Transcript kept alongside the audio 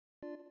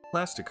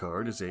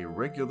Plasticard is a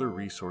regular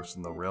resource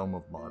in the realm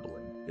of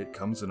modeling. It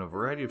comes in a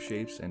variety of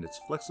shapes and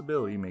its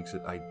flexibility makes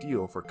it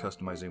ideal for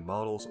customizing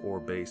models or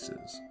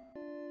bases.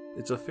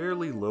 It's a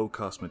fairly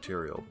low-cost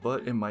material,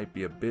 but it might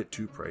be a bit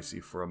too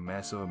pricey for a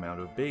massive amount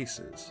of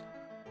bases.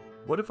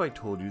 What if I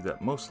told you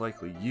that most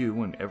likely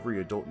you and every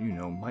adult you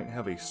know might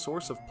have a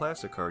source of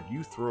Plasticard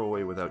you throw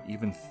away without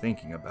even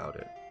thinking about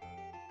it?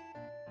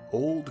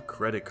 Old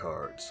credit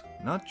cards.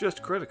 Not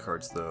just credit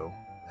cards though.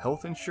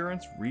 Health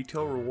insurance,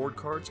 retail reward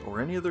cards, or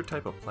any other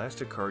type of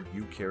plastic card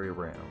you carry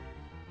around.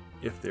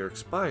 If they're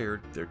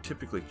expired, they're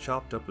typically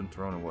chopped up and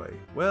thrown away.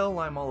 Well,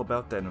 I'm all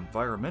about that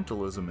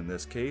environmentalism in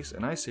this case,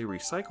 and I say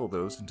recycle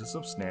those into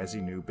some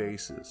snazzy new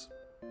bases.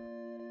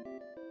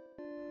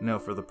 Now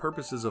for the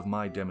purposes of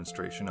my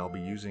demonstration, I'll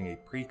be using a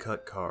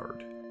pre-cut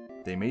card.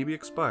 They may be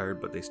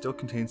expired, but they still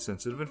contain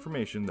sensitive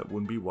information that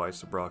wouldn't be wise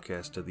to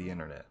broadcast to the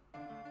internet.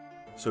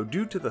 So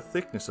due to the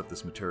thickness of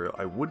this material,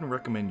 I wouldn't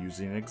recommend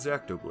using an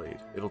X-Acto blade.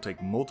 It'll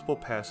take multiple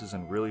passes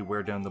and really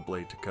wear down the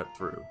blade to cut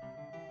through.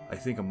 I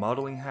think a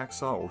modeling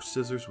hacksaw or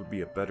scissors would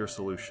be a better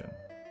solution.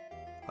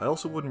 I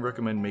also wouldn't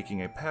recommend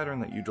making a pattern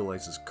that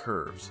utilizes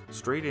curves.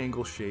 Straight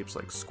angle shapes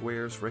like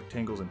squares,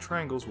 rectangles, and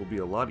triangles will be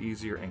a lot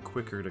easier and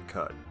quicker to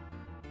cut.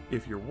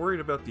 If you're worried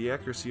about the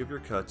accuracy of your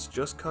cuts,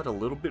 just cut a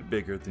little bit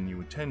bigger than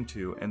you intend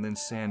to and then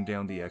sand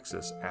down the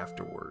excess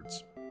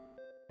afterwards.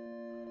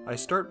 I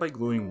start by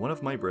gluing one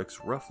of my bricks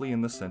roughly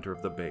in the center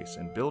of the base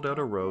and build out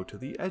a row to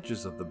the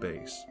edges of the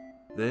base.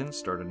 Then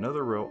start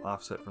another row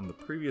offset from the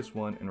previous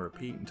one and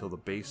repeat until the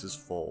base is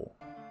full.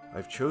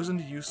 I've chosen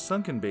to use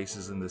sunken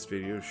bases in this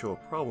video to show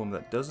a problem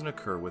that doesn't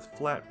occur with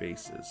flat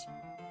bases.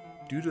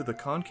 Due to the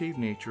concave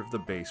nature of the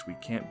base, we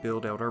can't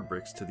build out our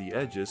bricks to the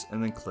edges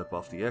and then clip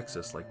off the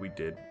excess like we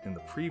did in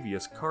the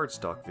previous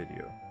cardstock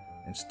video.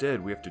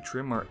 Instead, we have to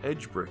trim our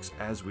edge bricks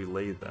as we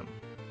lay them.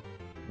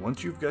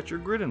 Once you've got your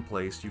grid in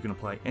place, you can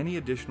apply any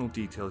additional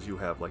details you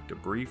have like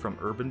debris from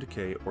urban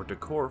decay or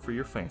decor for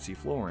your fancy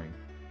flooring.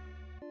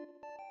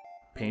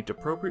 Paint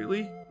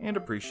appropriately and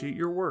appreciate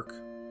your work.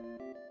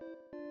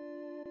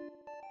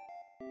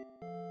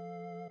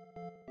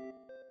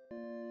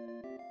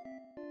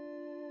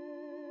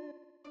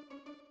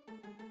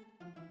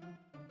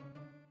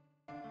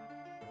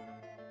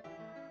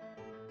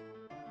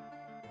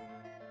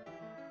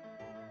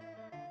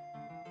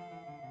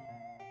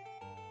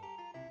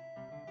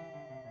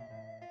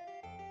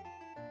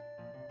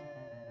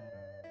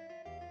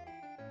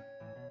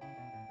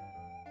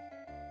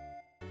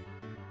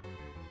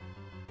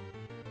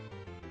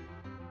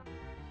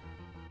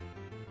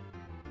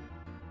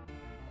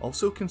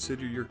 Also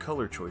consider your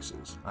color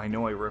choices. I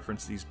know I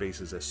reference these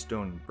bases as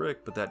stone and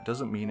brick, but that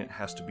doesn't mean it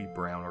has to be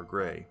brown or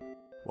gray.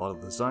 While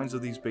the designs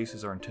of these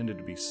bases are intended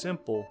to be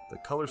simple, the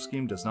color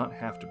scheme does not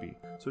have to be,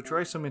 so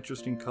try some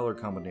interesting color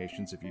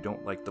combinations if you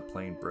don't like the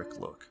plain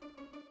brick look.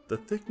 The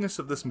thickness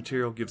of this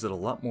material gives it a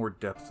lot more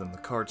depth than the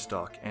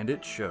cardstock, and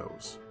it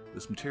shows.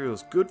 This material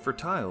is good for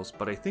tiles,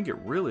 but I think it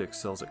really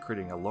excels at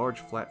creating a large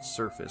flat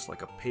surface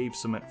like a paved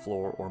cement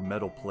floor or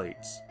metal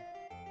plates.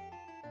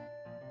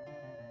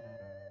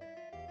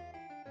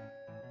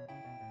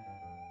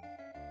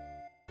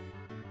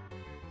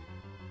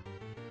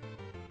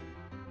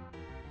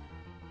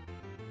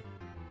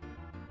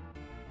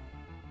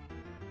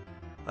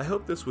 I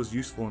hope this was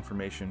useful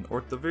information, or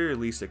at the very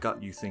least it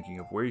got you thinking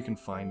of where you can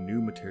find new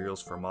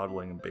materials for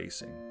modeling and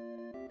basing.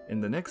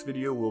 In the next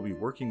video we'll be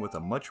working with a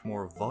much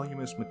more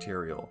voluminous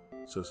material,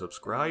 so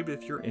subscribe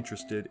if you're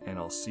interested and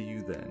I'll see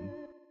you then.